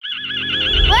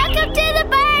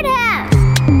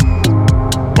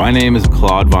My name is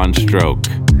Claude Von Stroke.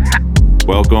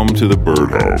 Welcome to the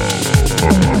Birdhouse.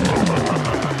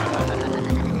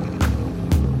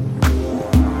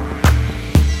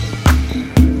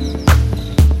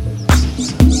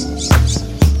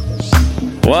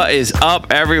 What is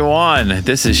up, everyone?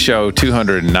 This is show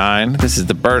 209. This is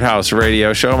the Birdhouse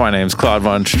Radio Show. My name's Claude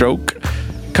Von Stroke.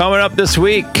 Coming up this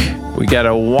week, we got a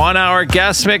 1-hour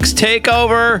guest mix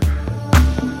takeover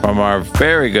from our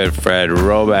very good Fred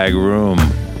Robag Room.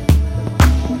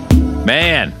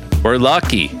 Man, we're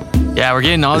lucky. Yeah, we're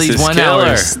getting all This these is 1 killer.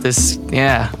 hours. This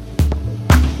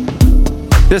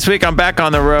week, I'm back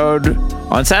on the road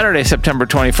on Saturday, September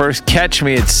 21st. Catch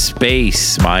me at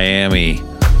Space, Miami.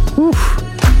 Whew.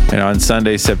 And on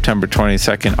Sunday, September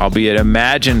 22nd, I'll be at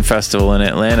Imagine Festival in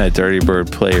Atlanta, Dirty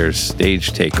Bird Players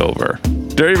Stage Takeover.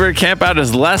 Dirty Bird Campout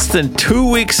is less than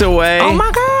 2 weeks away. Oh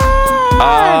my God!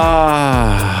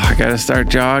 I gotta start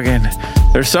jogging.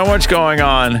 There's so much going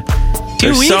on. 2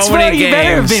 There's weeks, so many bro?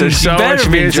 games. There's so much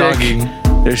music. Jogging.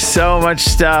 There's so much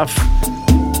stuff.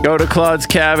 Go to Claude's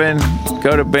Cabin.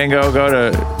 Go to Bingo. Go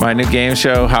to my new game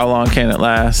show, How Long Can It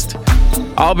Last?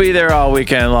 I'll be there all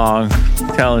weekend long,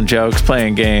 telling jokes,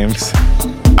 playing games.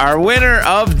 Our winner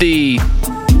of the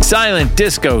Silent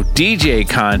Disco DJ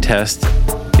contest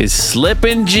is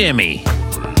Slippin' Jimmy.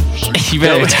 You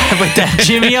better put that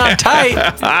Jimmy on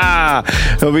tight.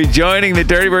 He'll be joining the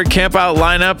Dirty Bird Campout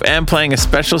lineup and playing a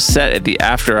special set at the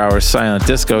After Hours Silent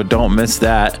Disco. Don't miss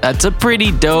that. That's a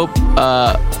pretty dope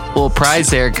little prize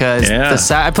there,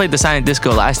 because I played the Silent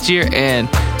Disco last year, and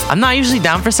I'm not usually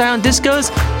down for Silent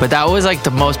Discos, but that was like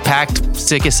the most packed,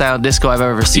 sickest Silent Disco I've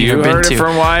ever seen or been to. You heard it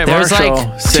from Wyatt Marshall. There was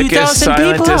like Sickest 2,000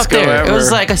 silent people out disco there. ever. It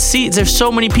was like a seat. There's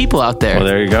so many people out there. Well,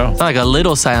 there you go. It's not like a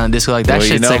little Silent Disco. Like that Well,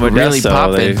 shit's like really Modesto,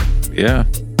 popping. Yeah.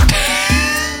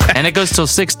 And it goes till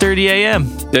 6:30 a.m.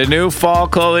 The new fall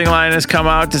clothing line has come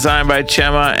out, designed by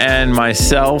Chema and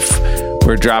myself.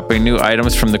 We're dropping new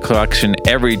items from the collection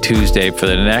every Tuesday for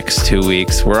the next 2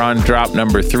 weeks. We're on drop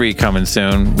number 3 coming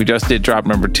soon. We just did drop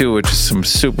number 2, which is some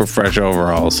super fresh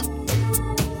overalls.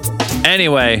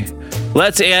 Anyway,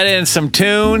 let's add in some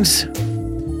tunes.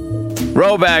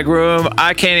 Robag Room,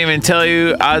 I can't even tell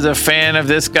you, I was a fan of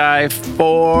this guy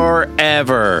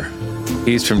forever.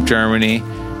 He's from Germany.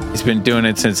 He's been doing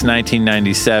it since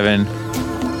 1997.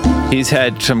 He's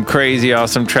had some crazy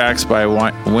awesome tracks by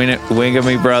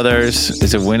Wingamy Brothers.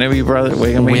 Is it Wingamy Brothers?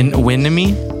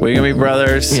 Wingamy? Wingamy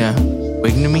Brothers. Yeah.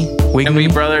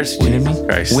 Wingamy Brothers. Jesus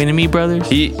Christ. Wingamy Brothers.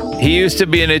 He used to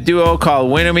be in a duo called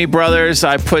Wingamy Brothers.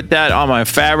 I put that on my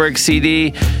Fabric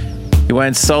CD. He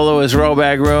went solo as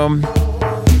Robag Room.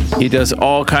 He does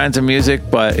all kinds of music,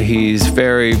 but he's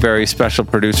very, very special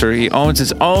producer. He owns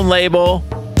his own label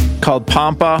called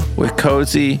Pampa with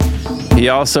Cozy. He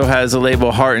also has a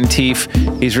label, Heart and Teeth.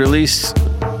 He's released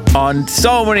on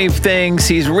so many things.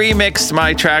 He's remixed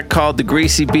my track called The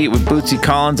Greasy Beat with Bootsy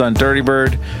Collins on Dirty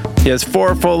Bird. He has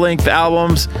 4 full-length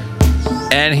albums,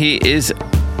 and he is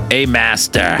a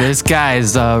master. This guy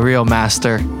is a real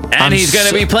master. And he's going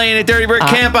to be playing at Dirty Bird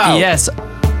Campout. Yes.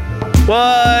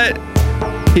 What?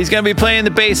 He's going to be playing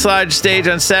the Bass Lodge stage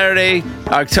on Saturday,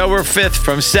 October 5th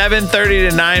from 7:30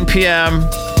 to 9 p.m.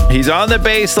 He's on the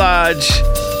Bass Lodge,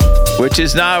 which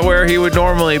is not where he would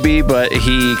normally be, but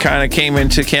he kind of came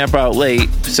into Campout late,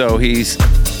 so he's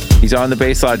on the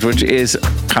Bass Lodge, which is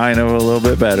kind of a little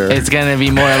bit better. It's going to be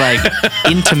more like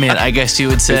intimate, I guess you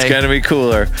would say. It's going to be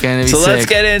cooler. Gonna be so sick. Let's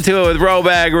get into it with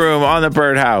Robag Room on the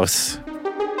Birdhouse.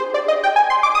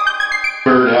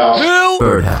 Birdhouse. Who?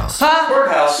 Birdhouse. Huh?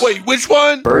 Birdhouse. Wait, which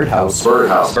one? Birdhouse.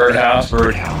 Birdhouse. Birdhouse.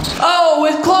 Birdhouse. Oh,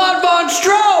 with Claude Von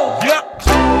Stroke. Yep.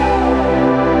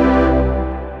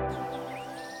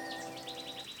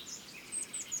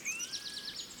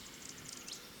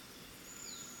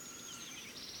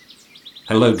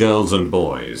 Hello girls and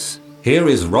boys. Here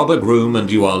is Robert Room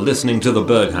and you are listening to the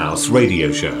Birdhouse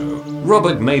Radio Show.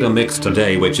 Robert made a mix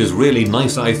today which is really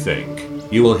nice, I think.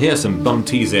 You will hear some bum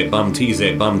TZ, bum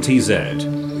TZ, bum TZ.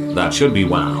 That should be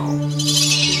wow.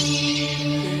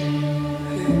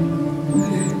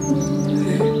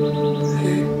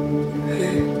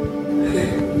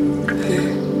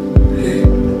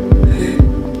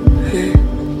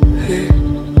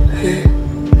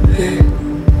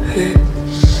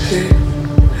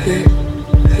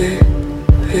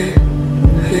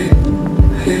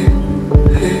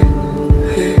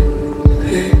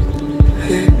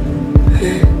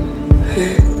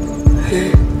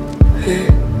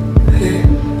 Hey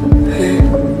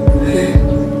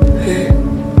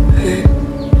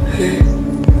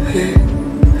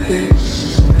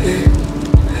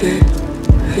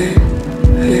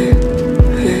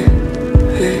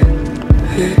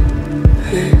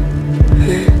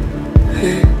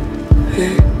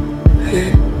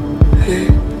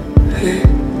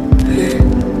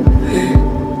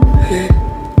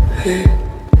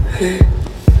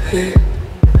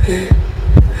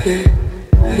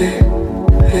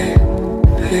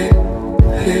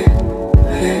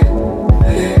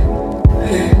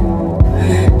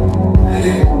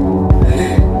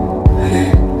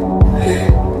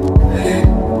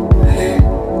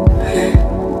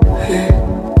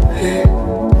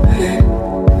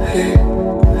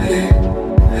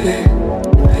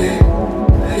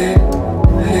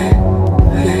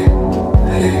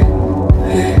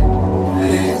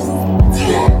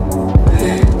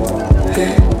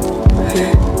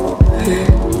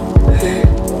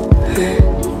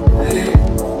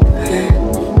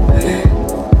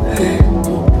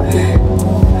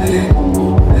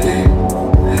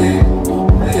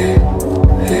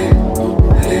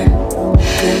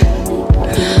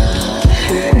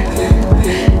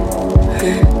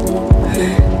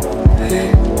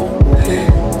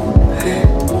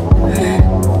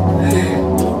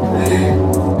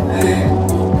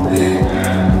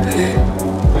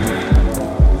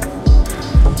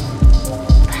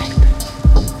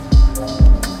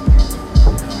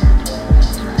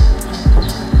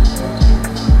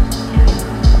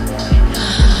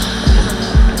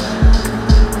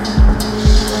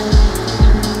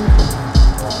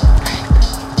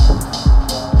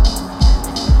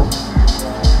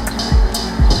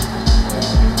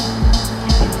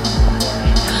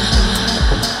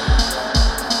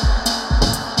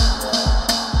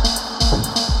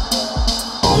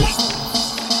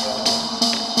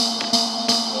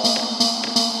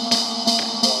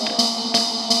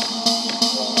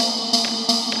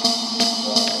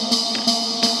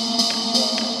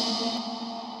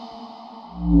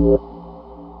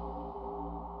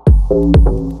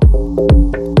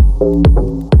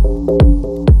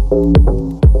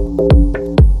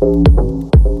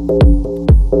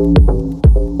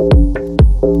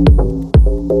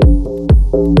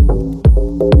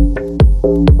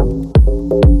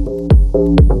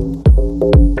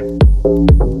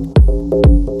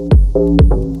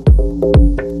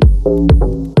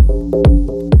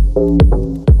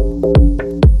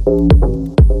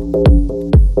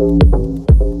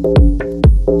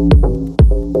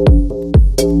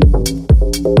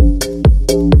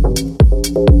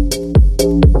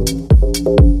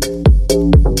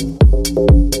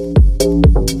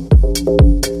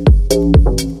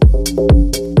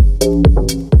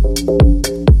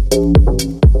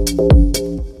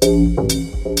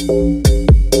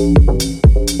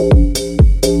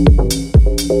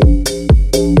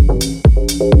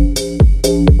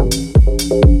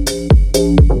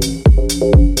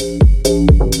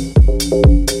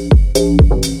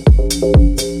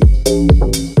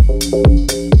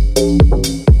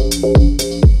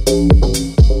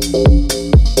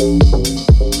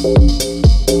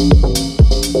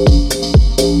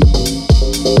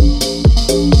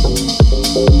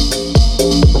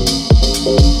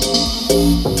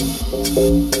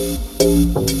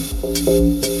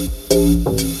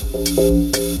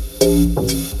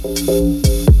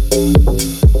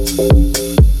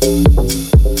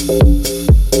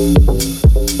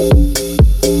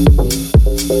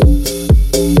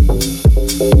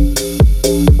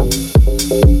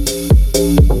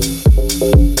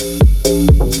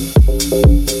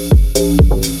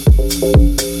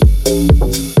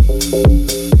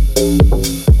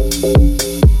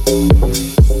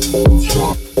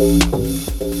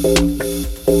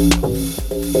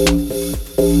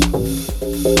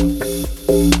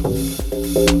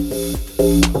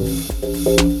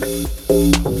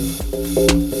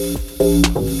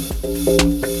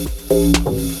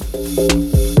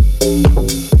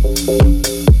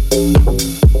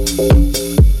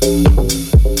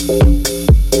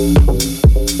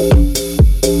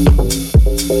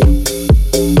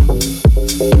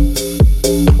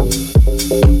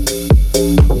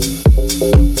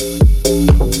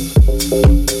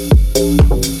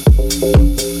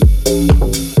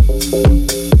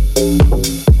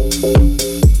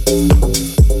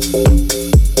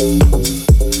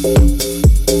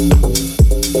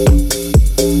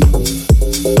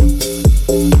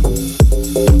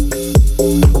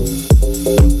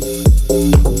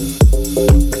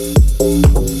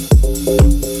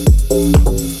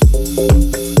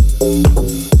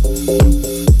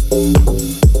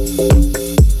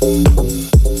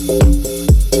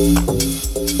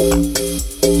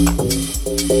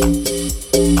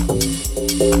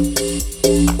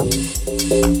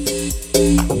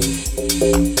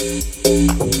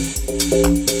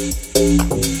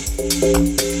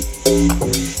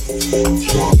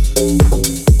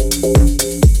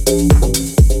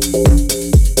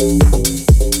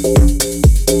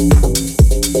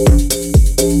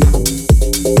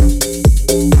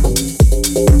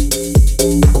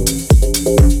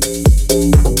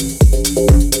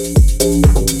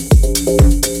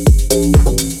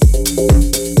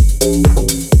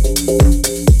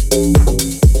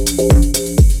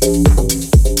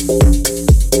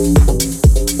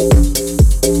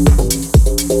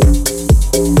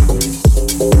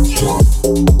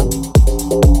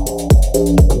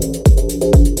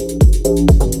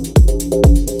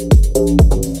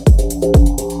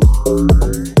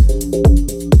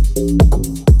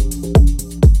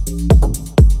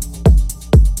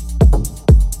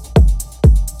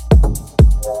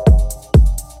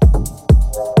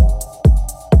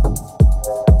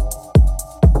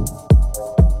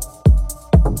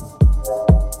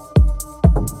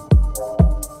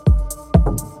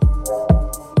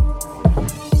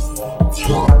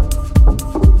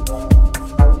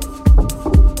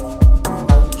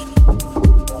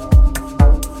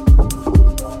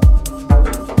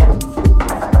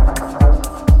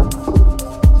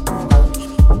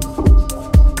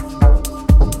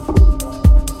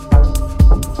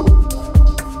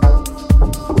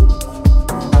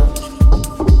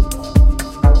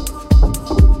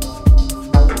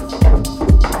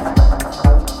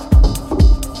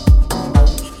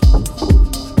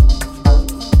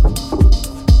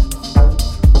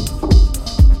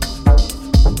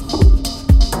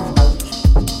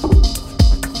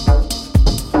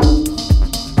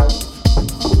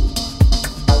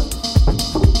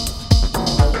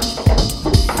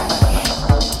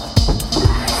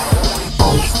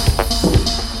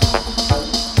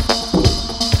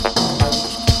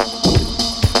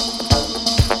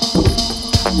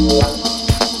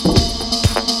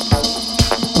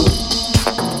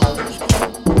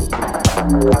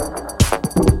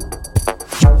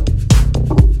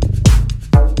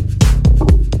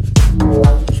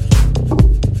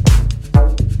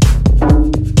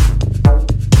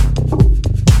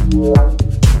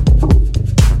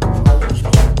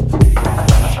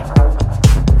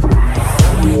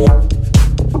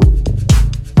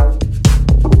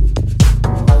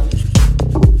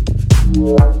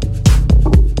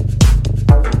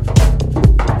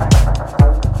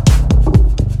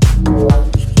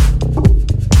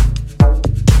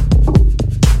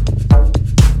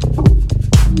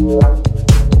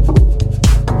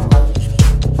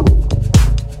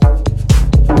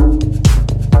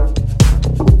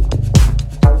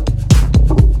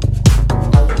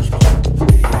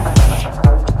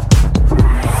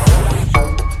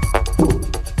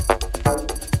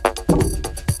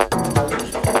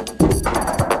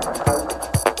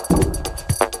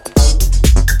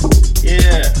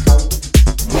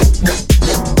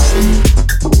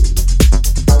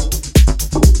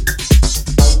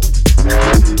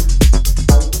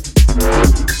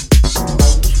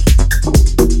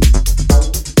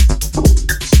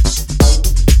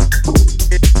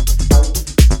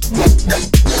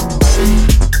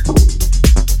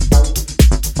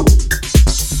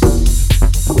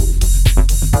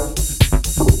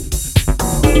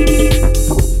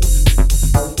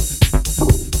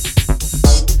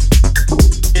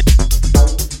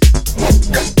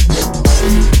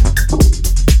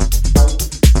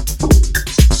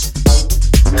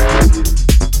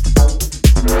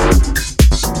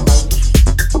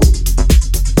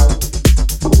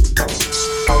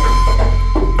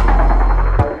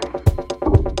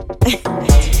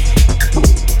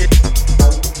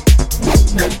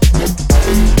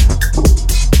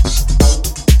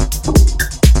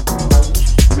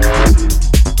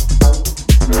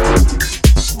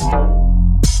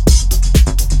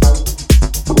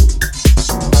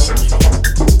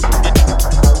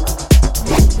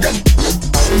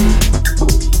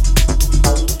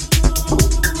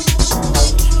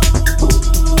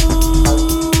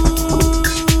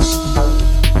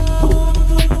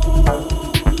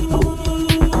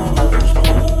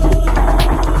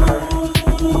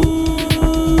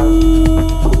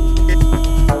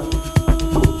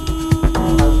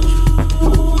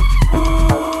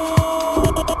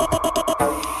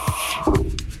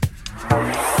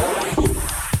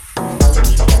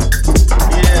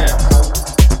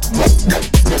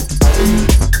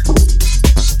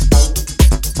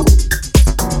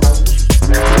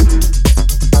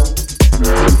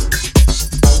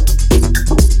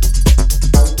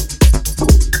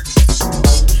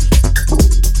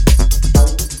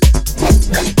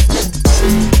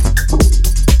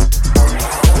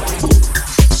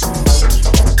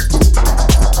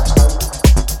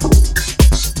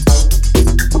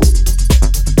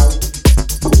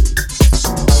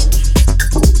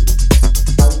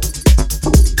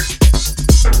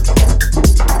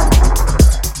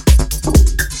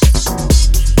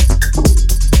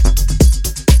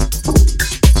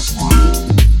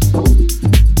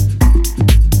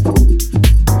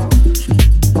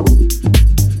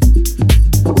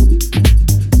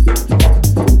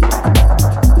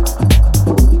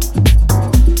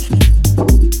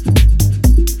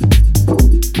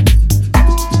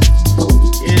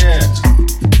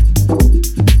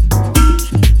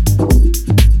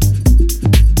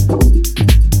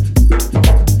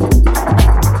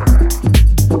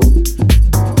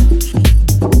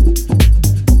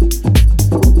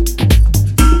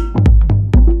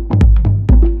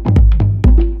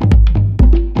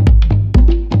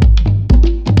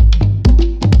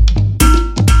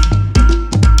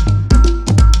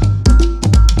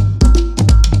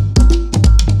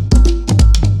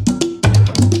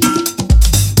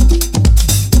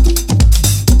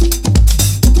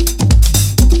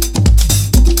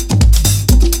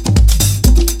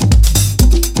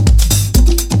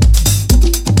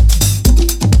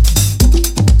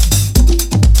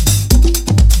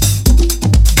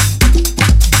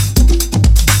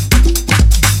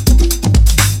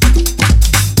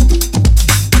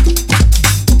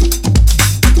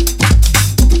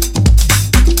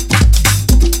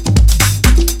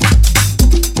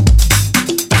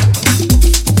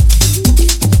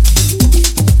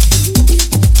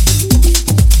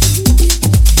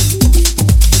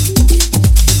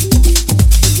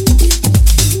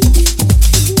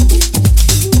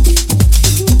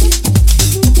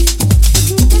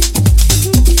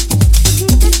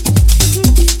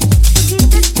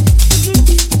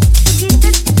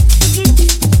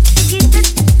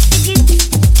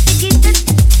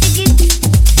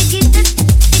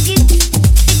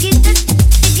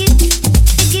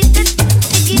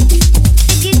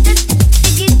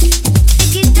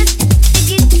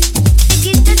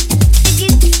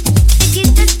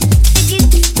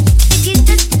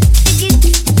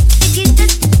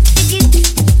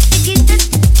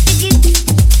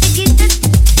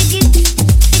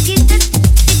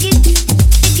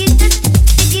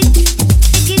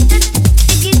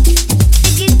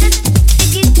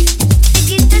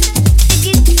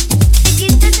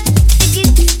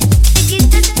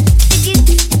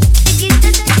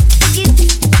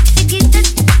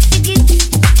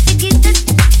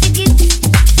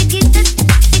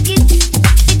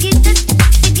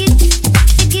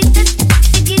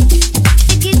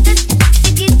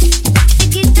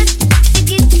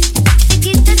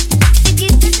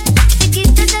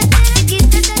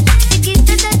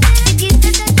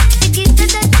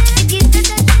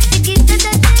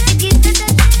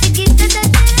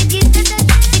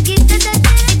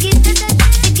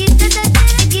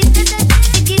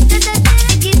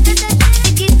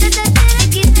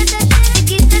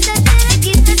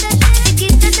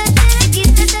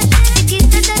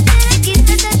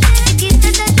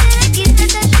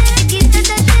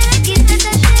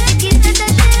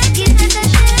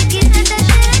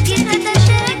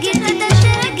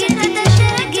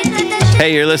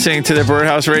Hey, you're listening to the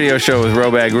Birdhouse Radio Show with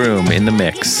Robag Room in the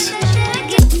mix.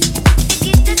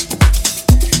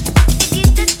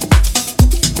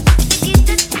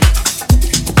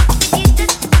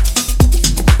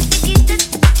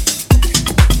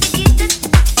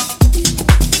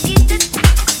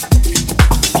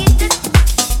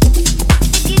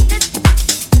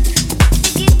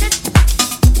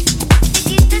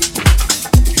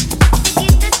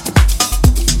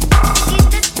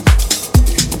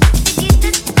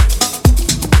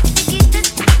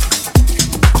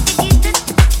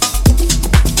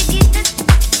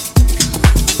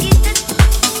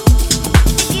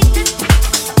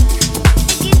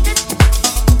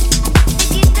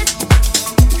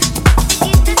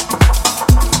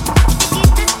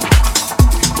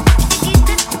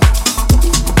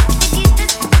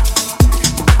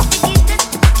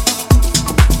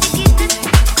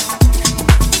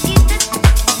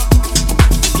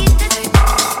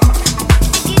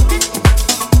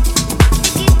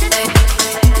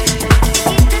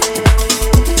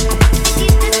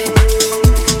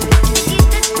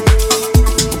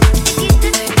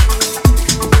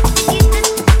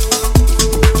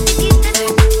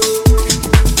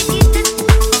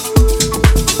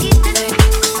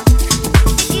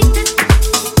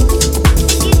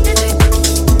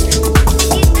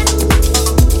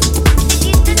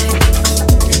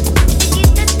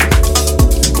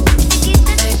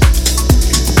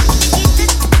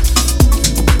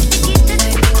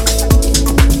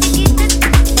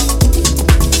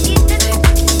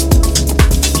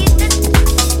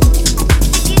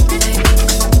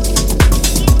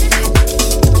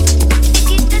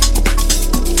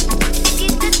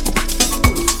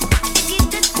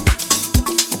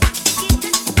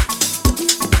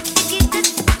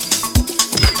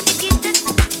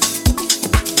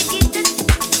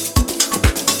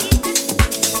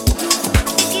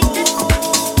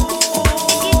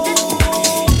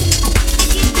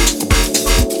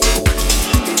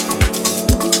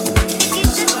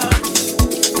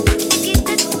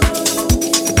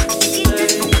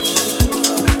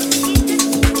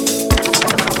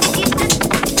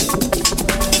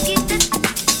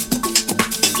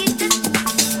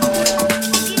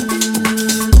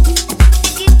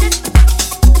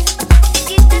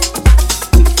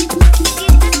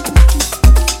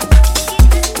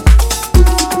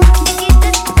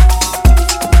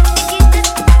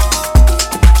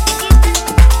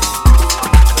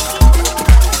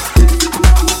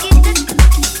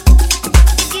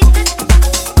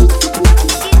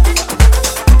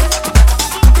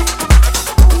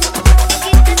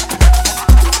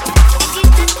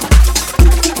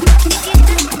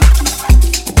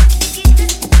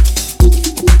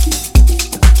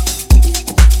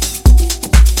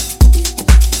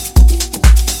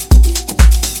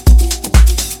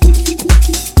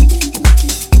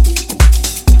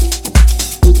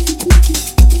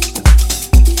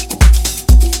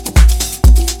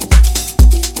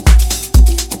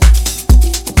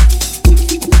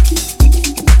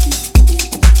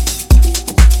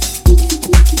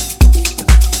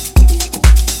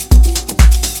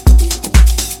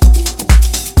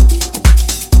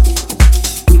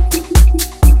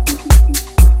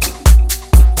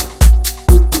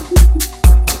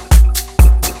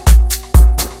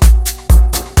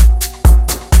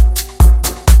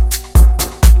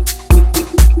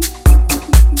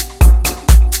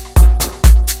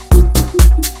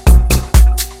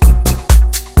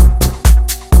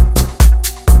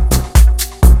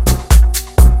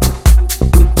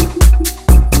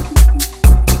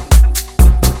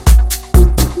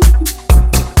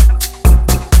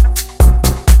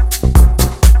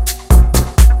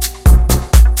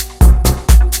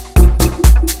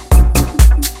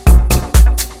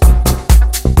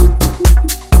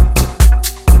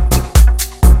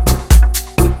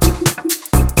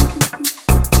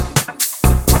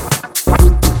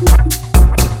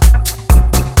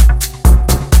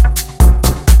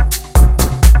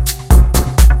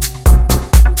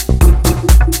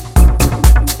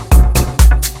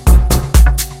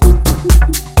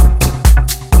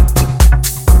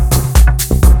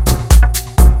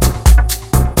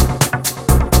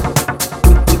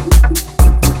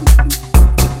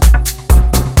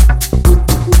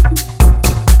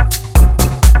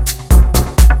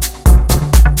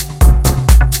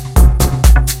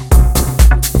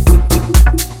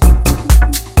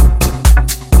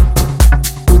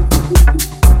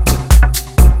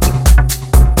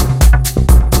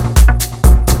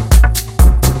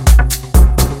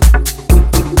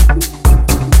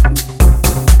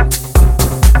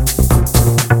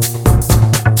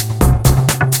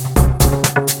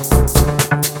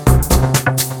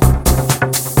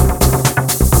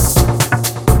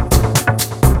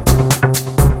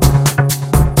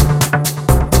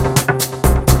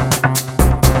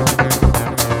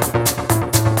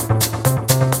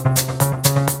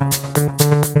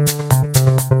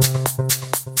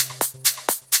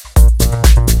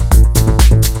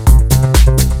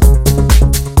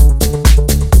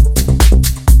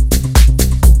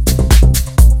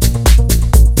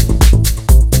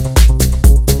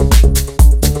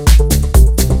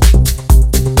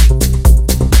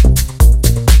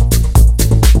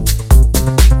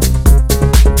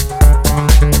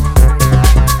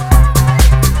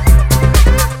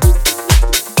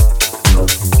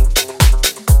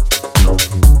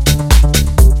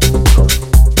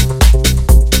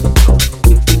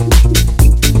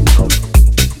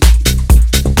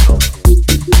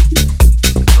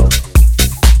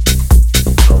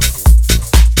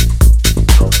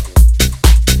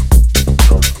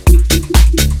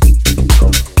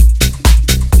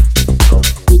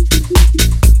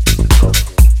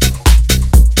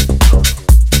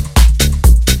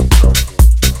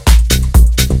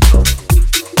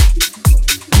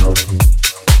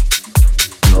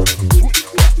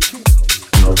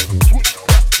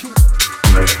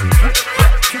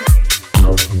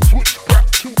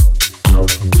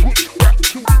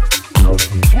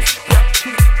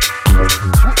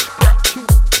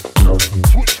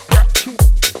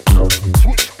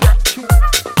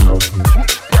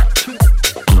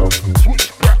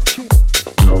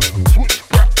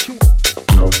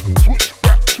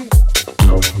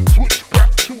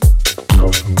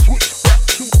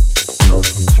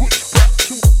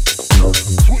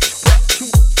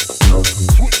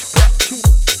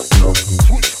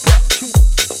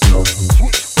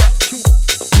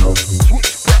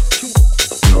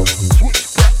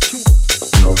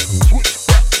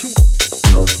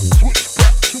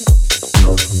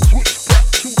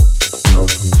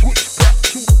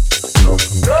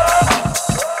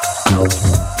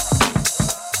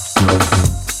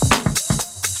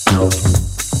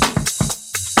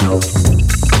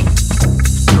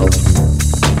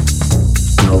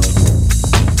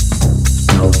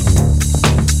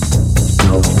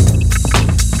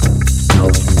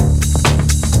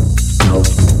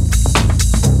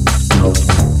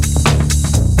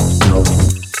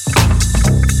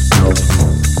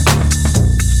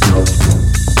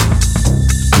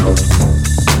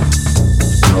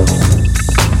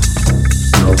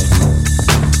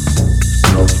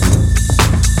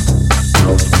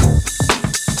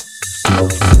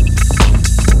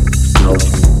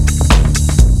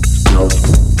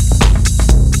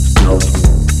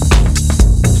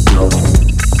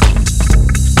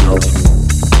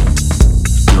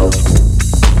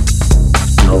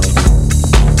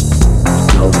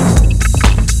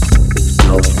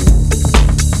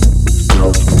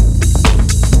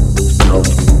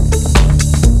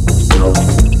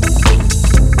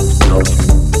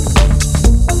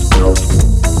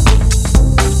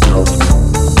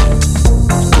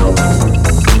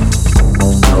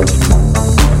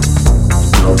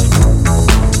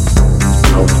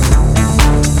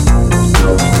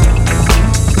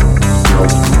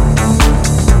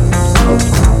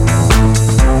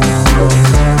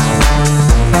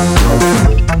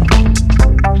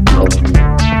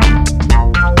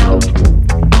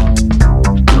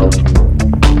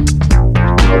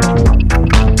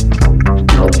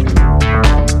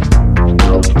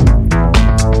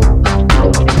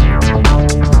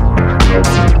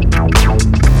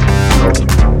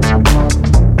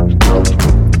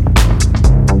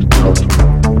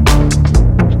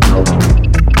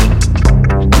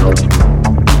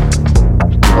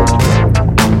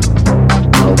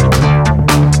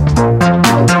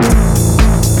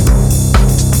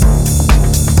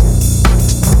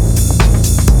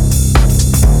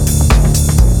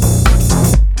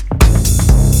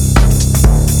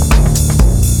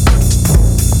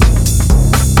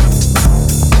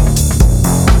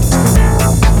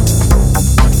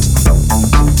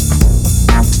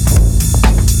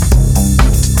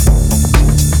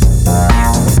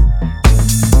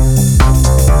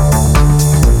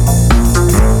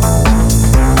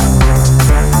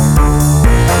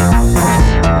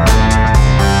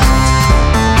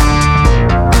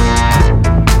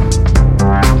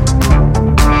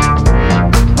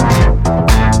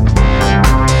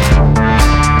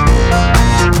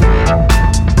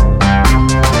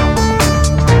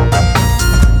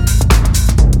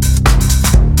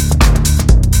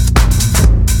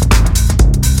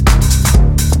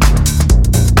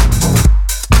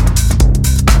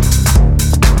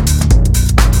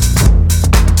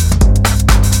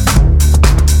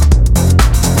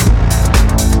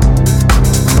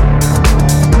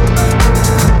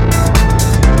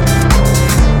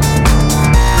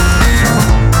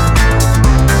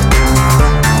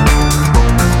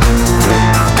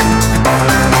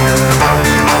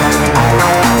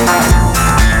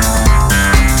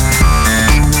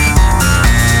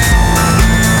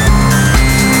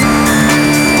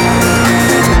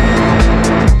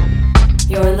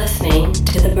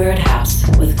 Birdhouse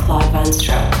with Claude Von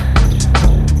Stroke.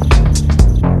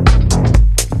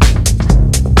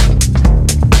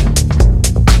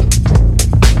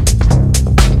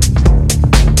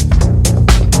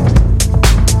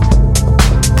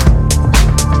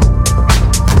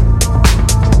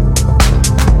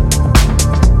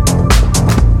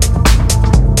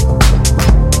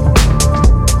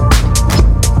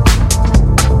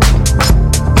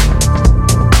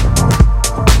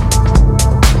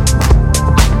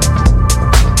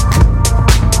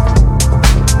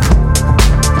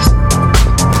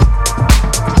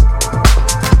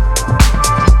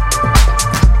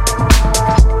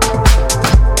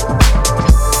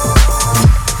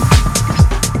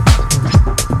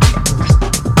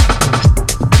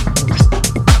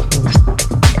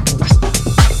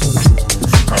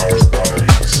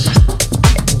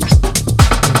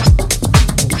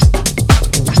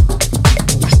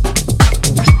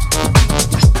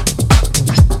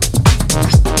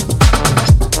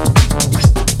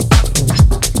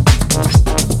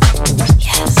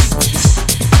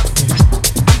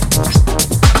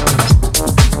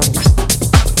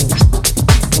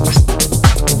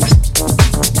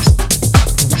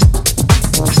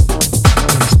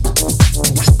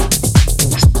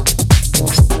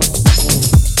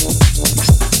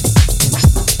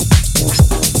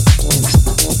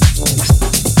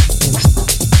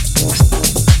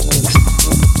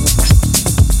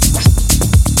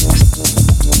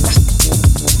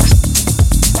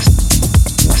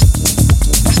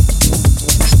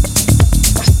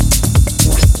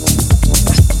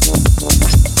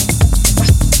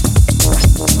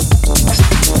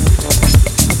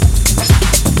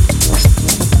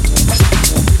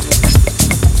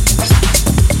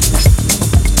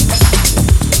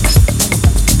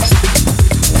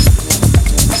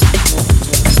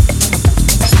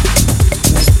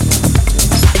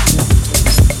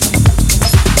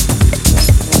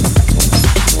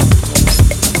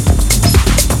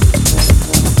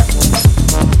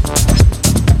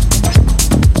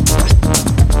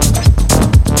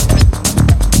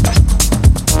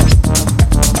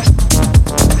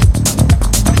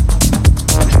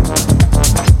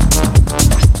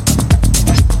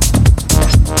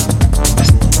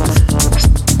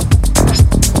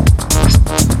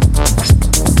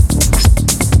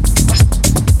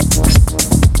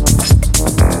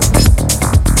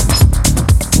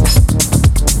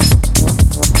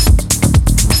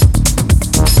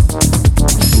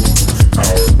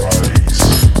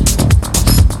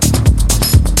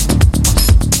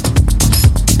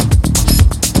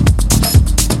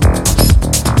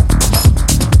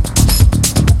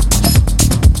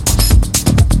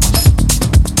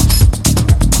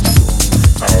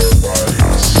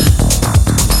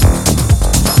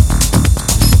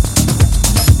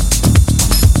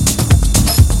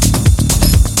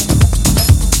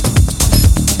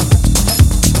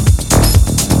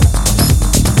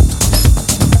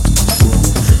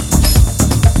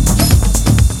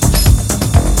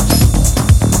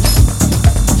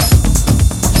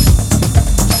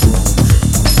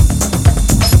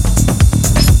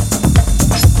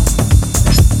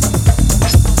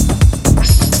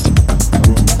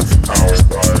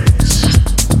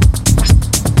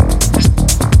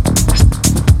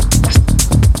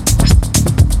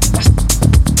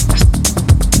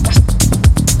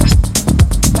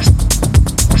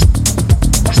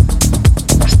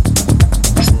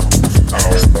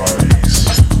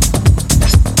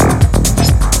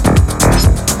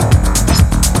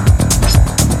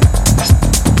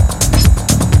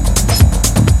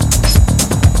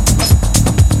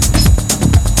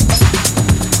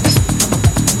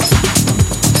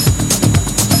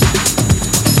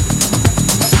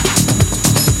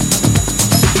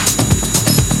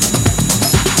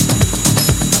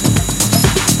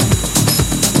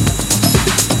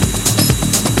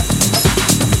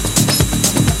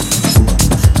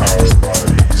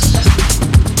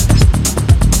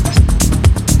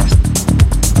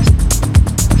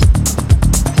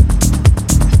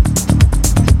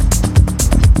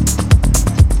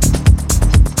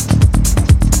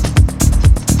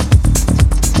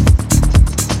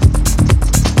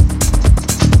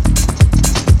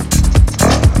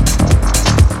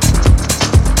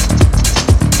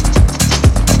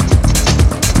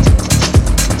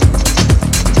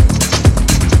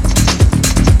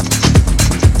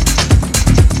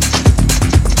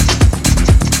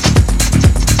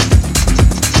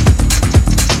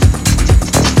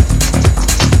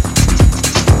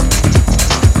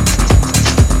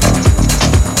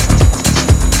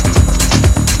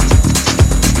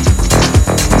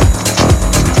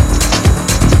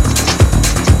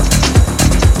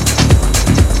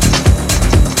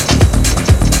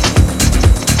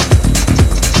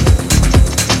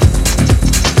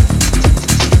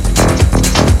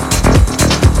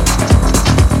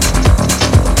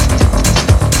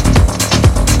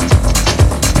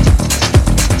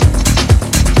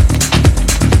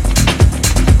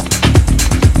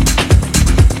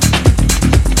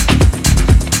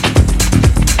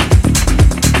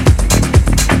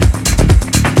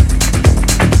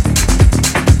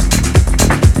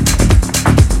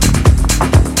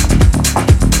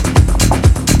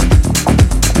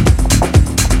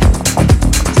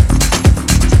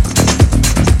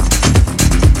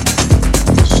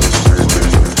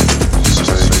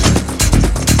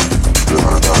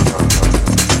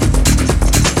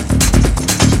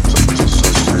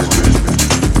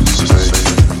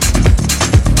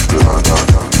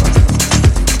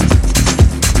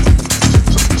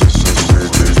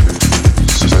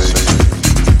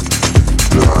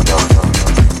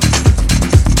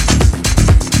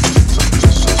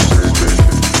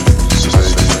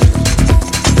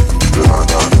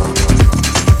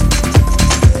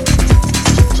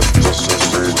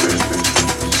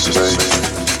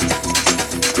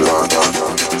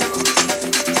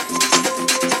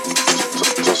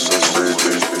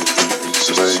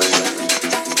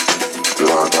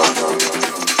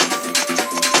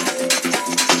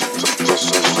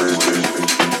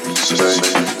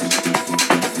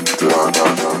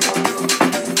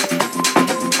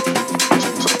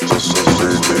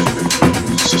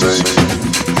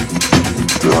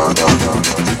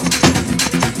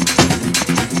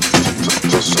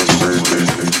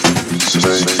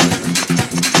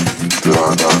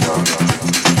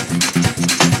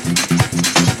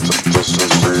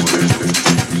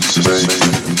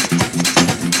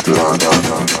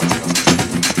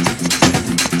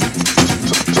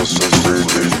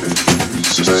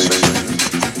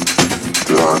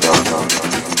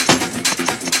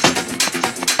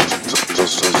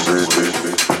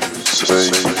 Hey,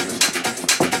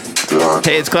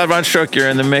 it's Claude Von Stroke. You're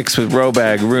in the mix with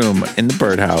Robag Room in the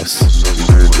Birdhouse.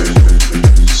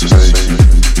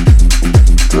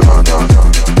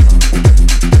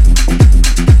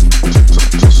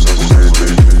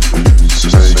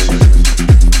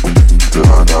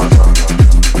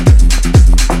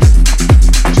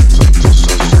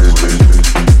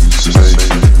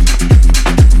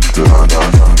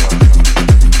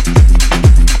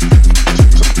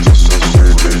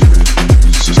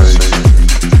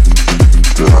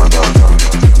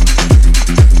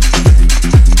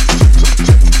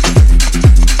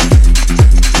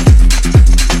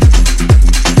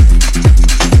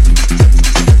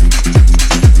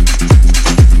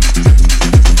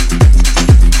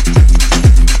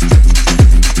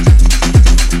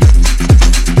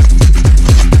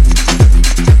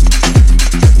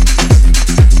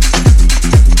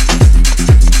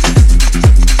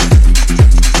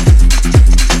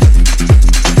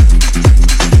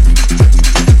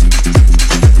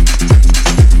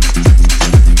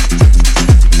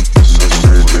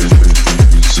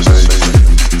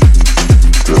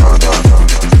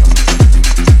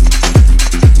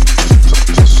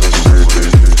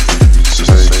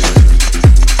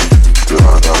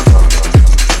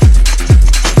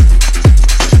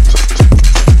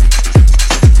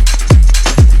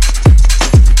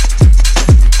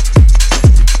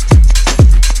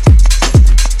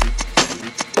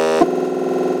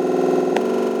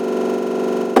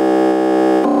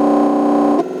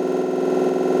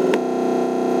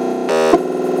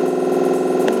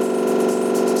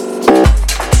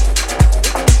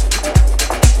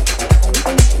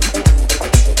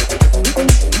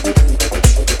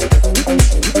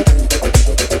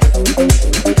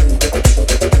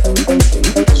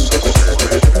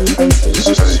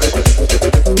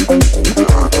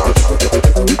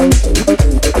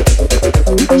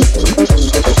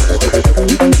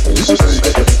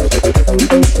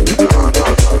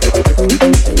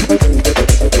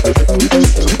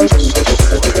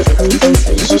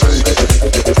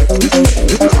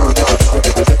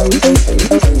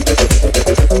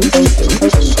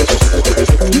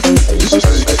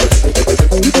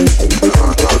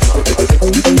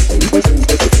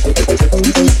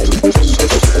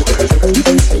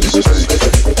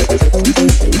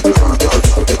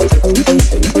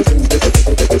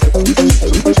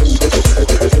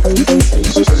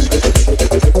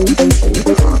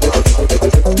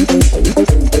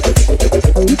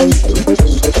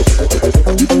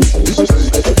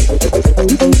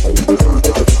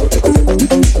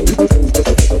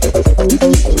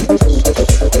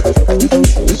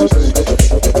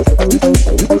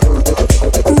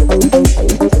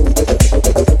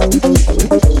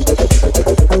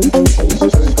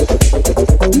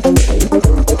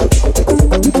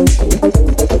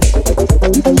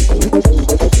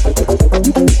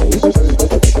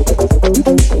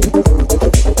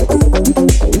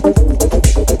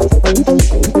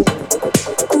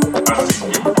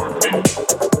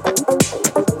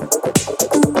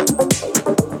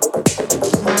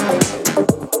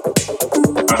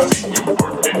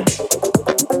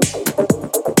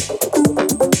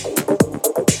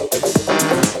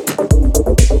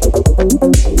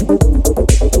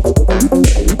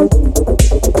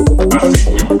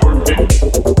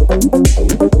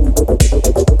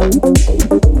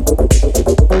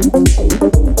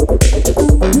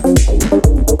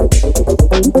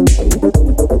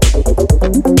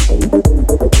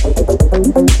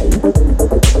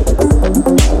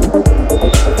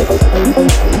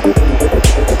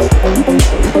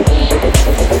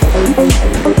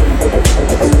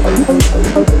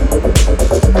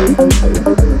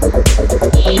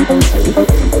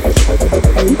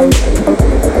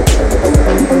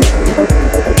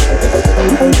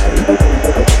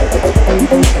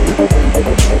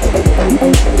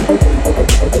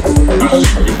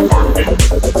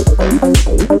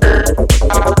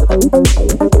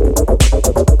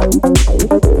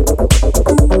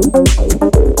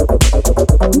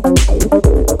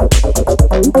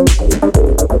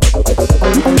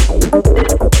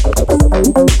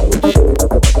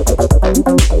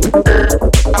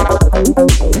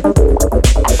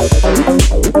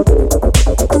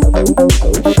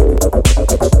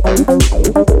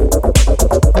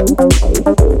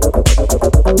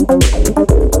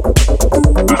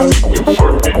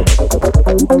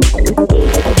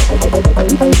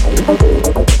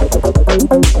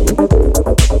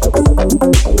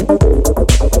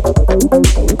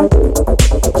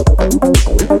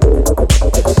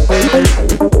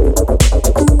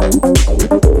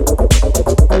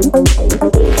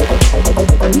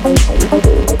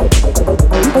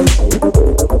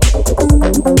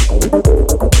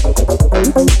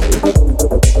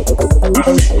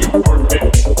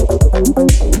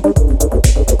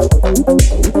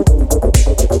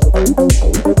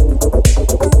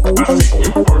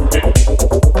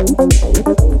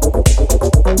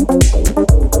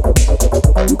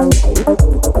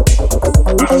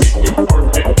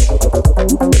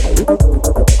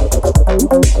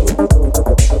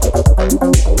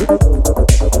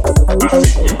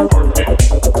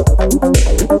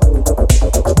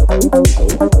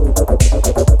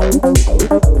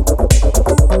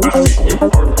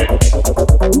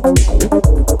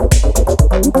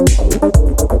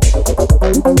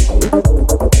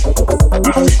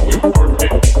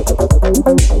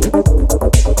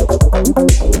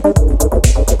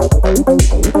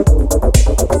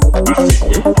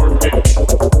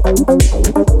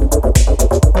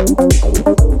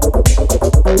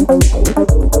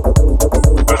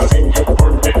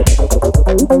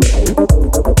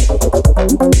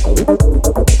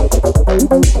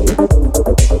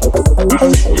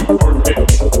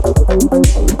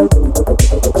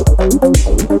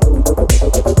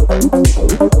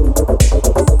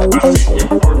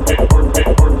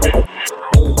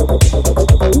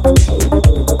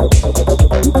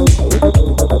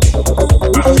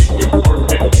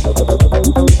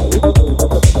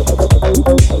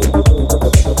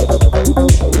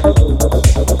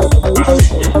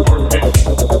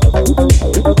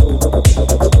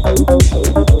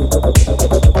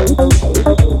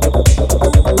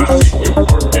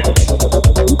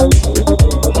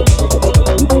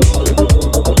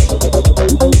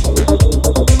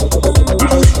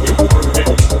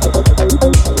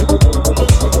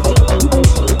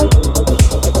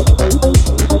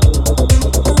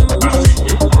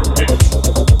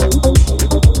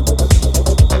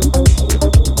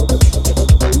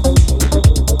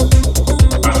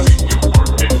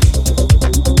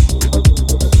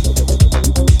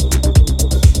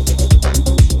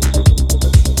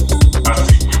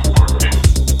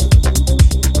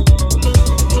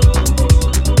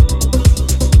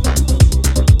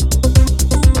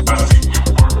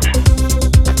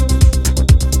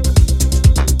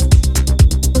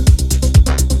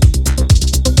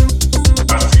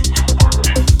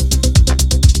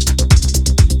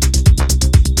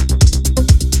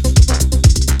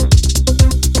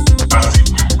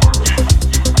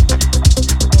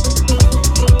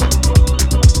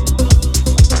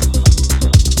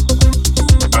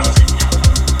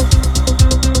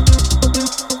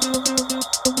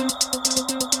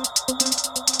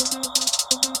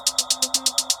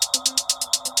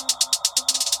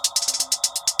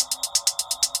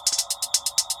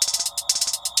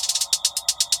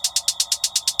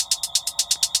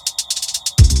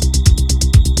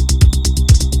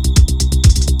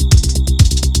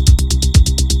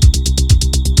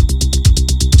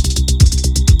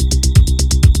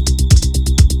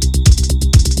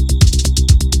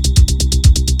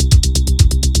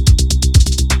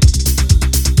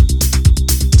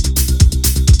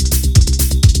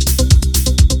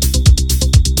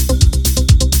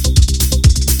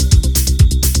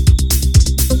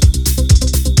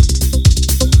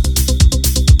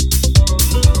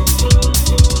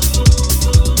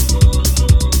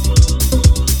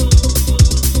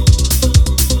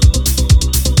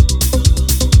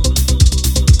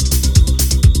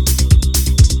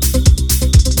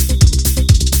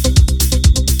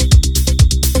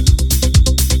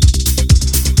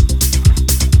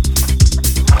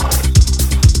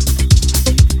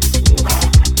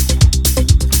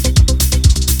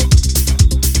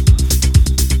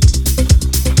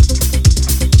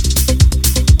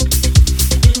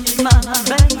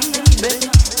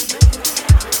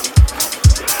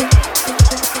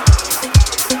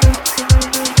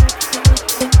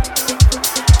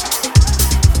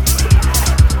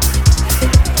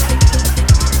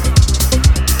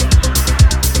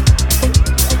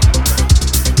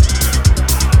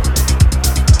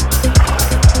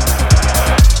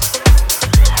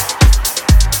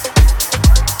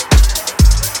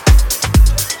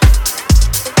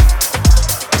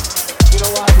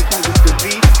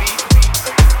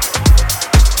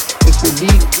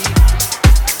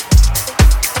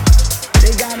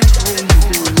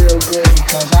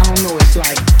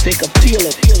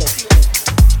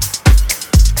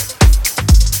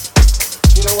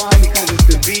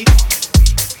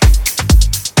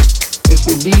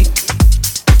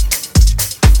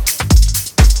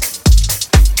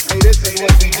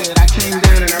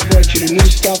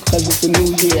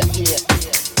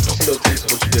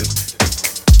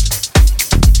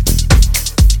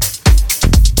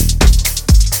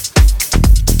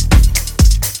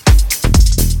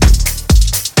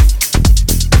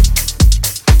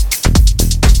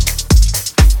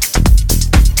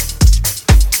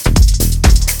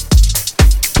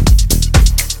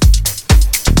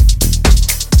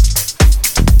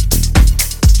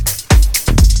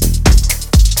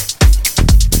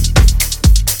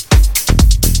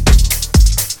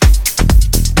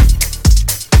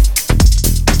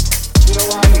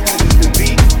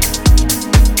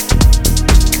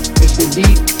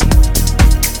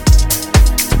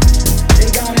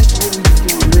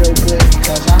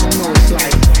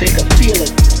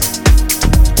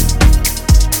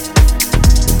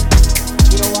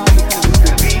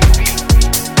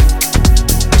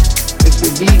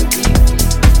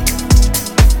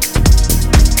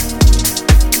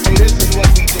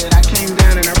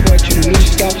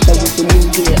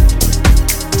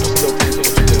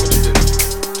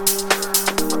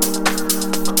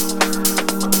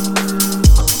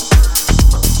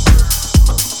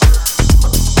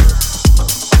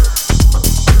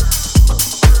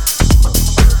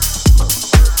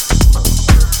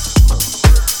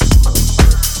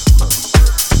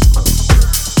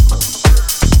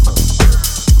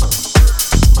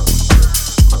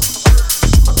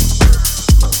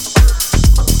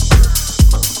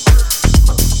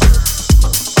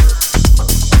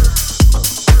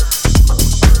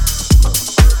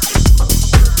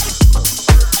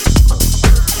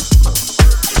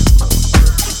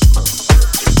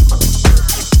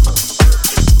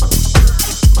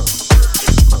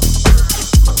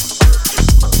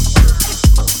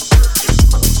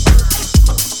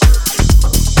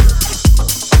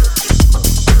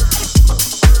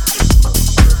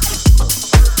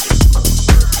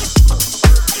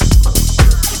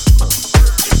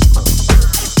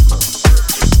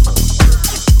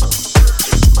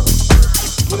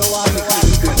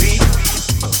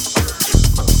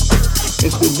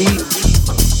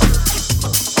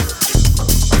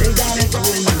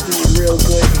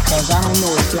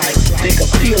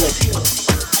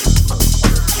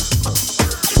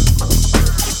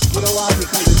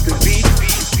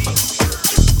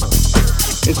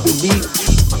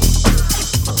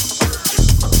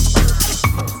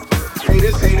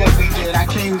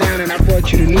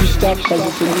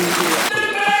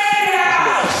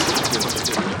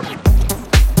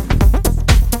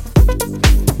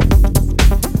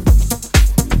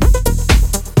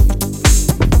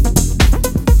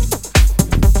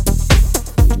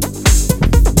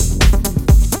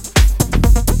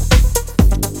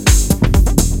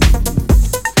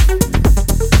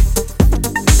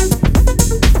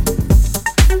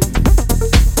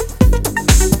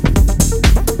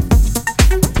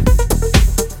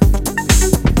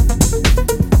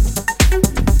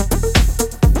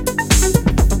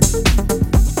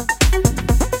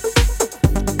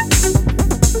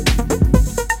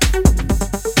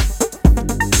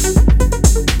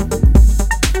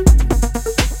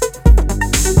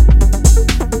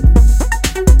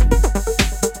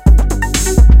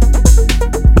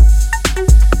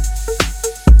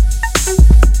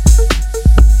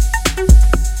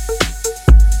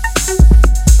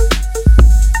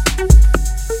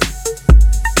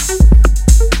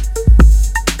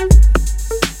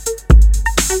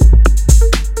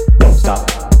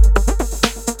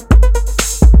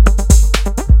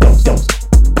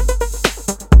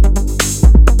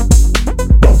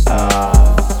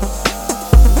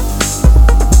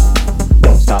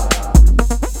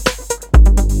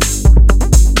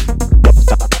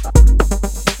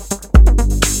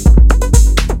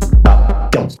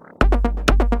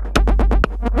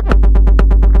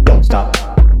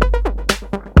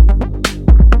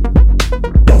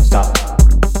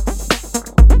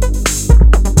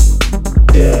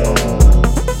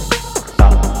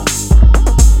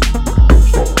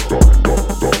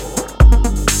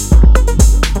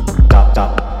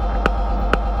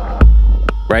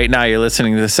 Right now, you're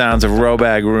listening to the sounds of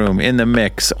Robag Room in the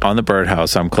mix on the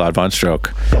Birdhouse. I'm Claude Von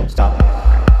Stroke. Don't stop.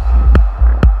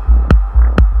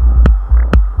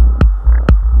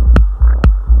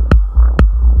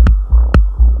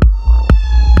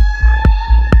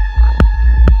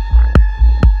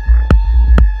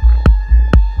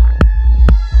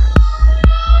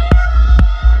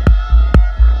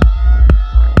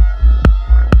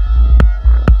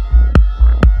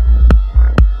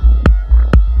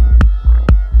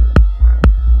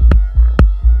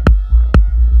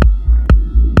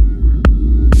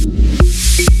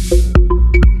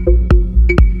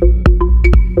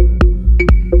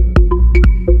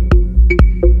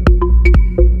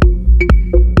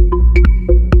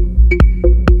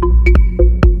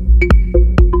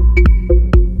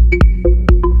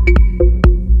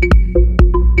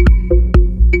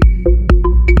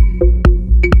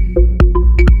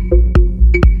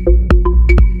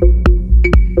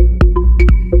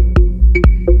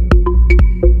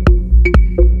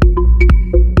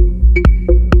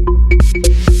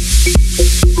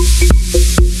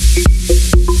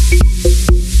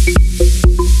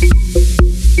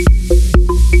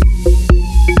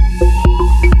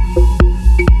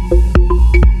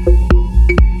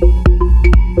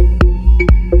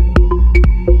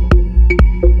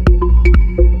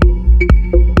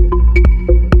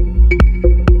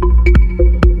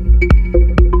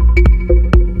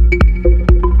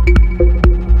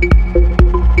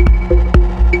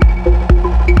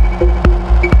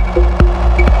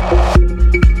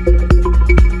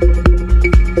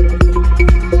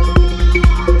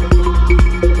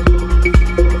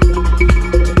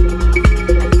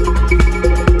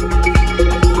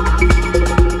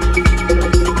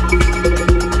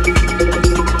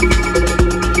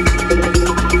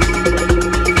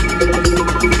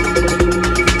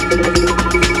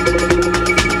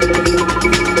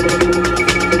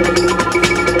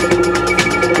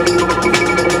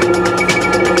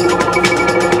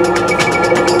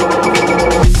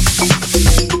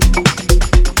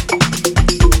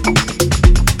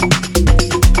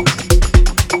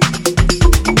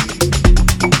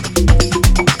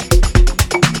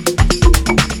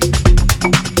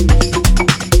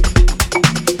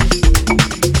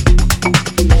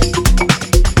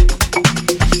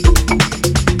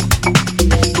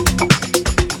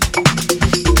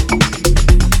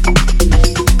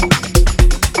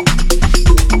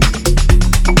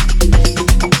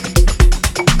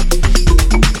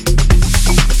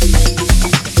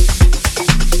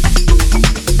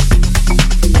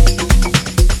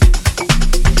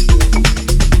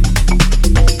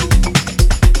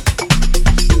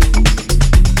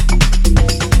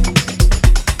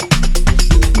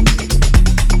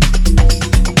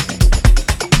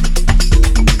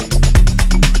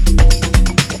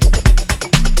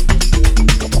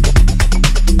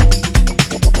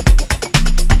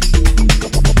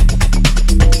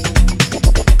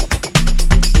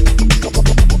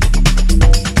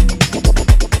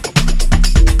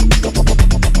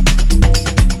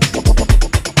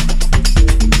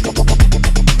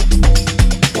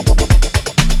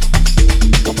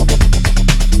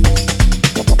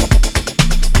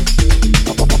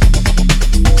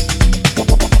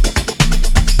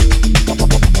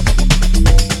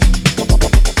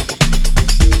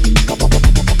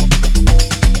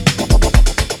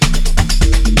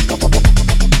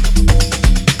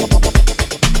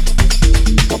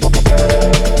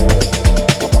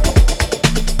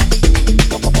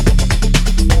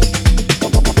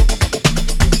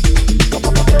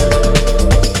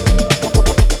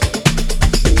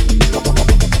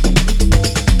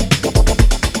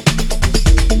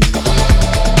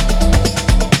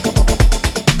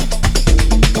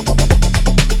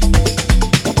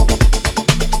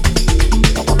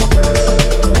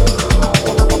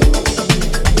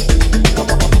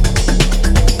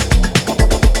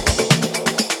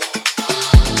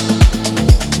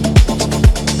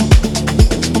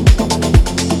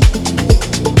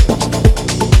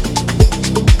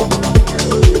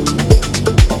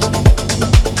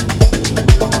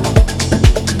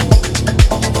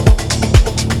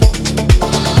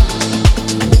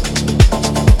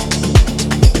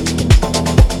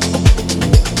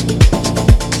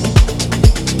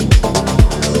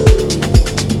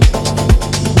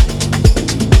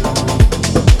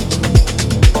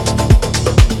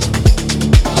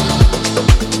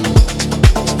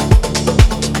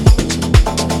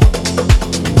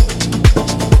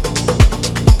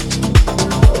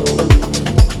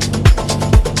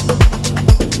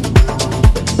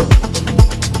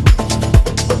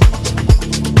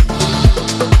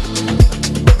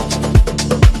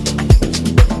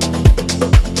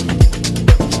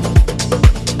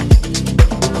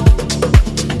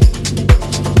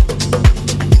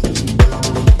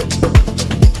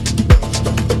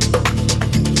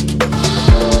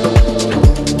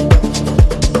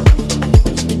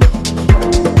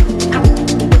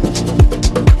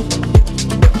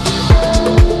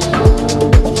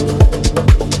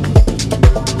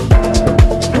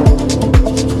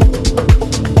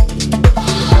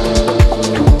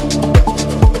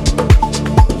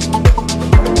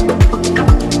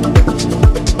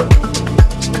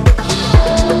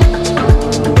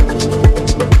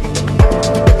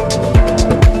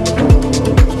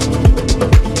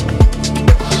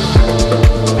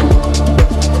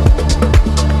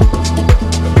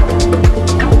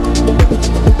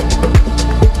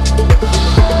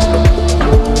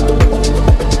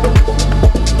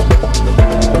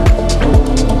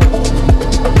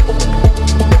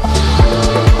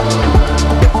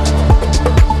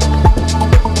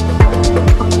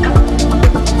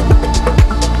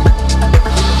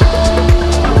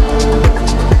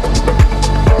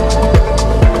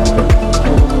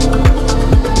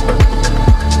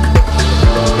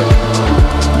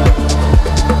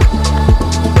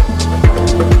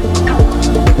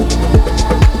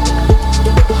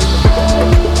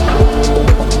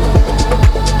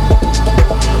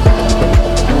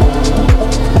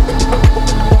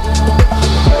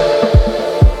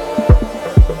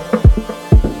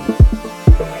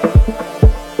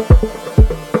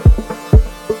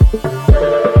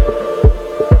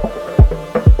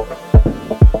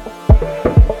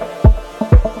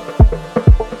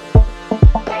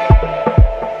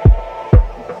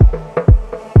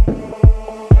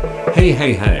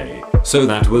 Hey. So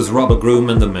that was Robert Groom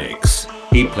in the mix.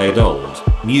 He played old,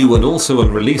 new and also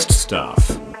unreleased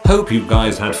stuff. Hope you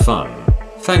guys had fun.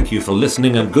 Thank you for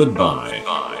listening and goodbye.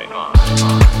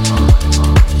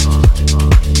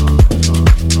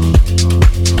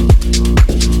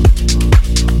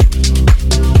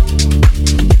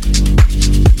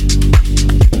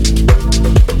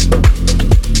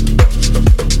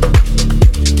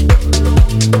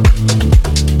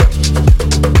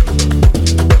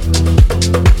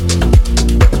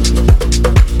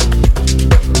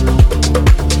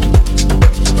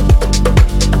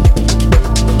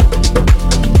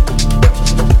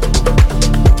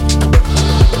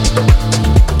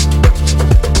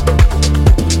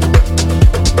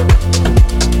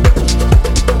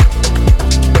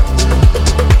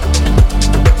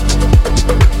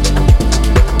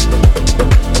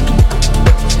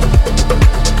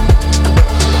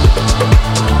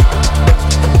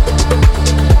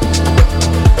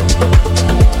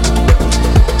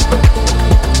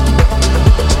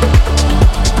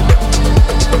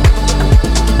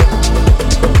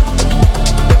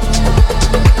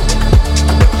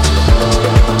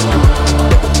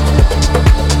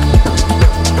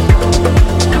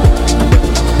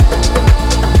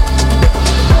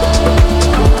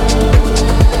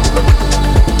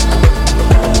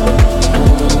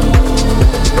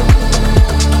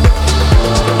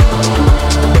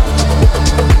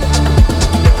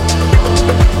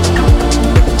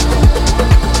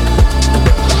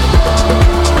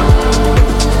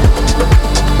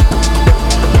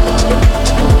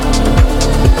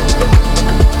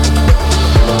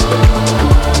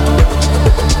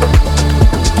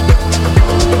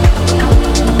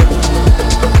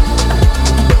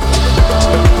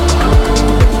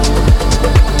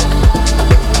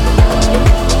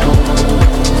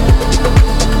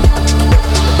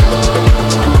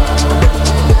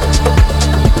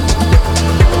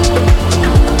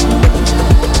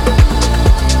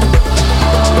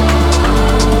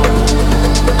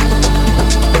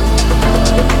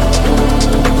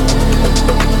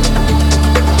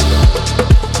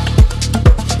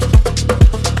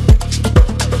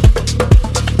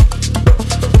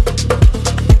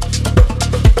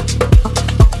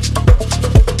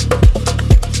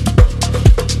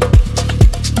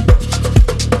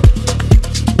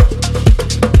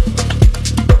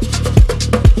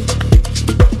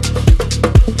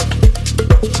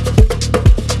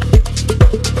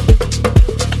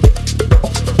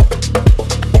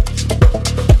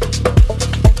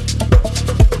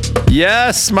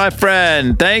 Yes, my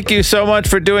friend. Thank you so much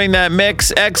for doing that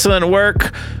mix. Excellent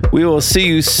work. We will see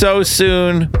you so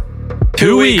soon.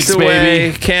 2 weeks away.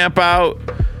 Baby. Camp out.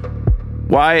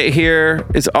 Wyatt here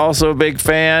is also a big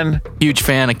fan. Huge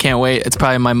fan. I can't wait. It's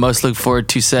probably my most look forward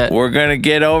to set. We're going to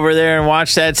get over there and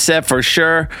watch that set for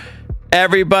sure.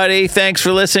 Everybody, thanks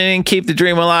for listening. Keep the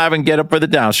dream alive and get up for the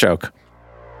downstroke.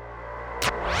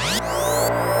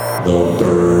 The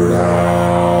Birdhouse.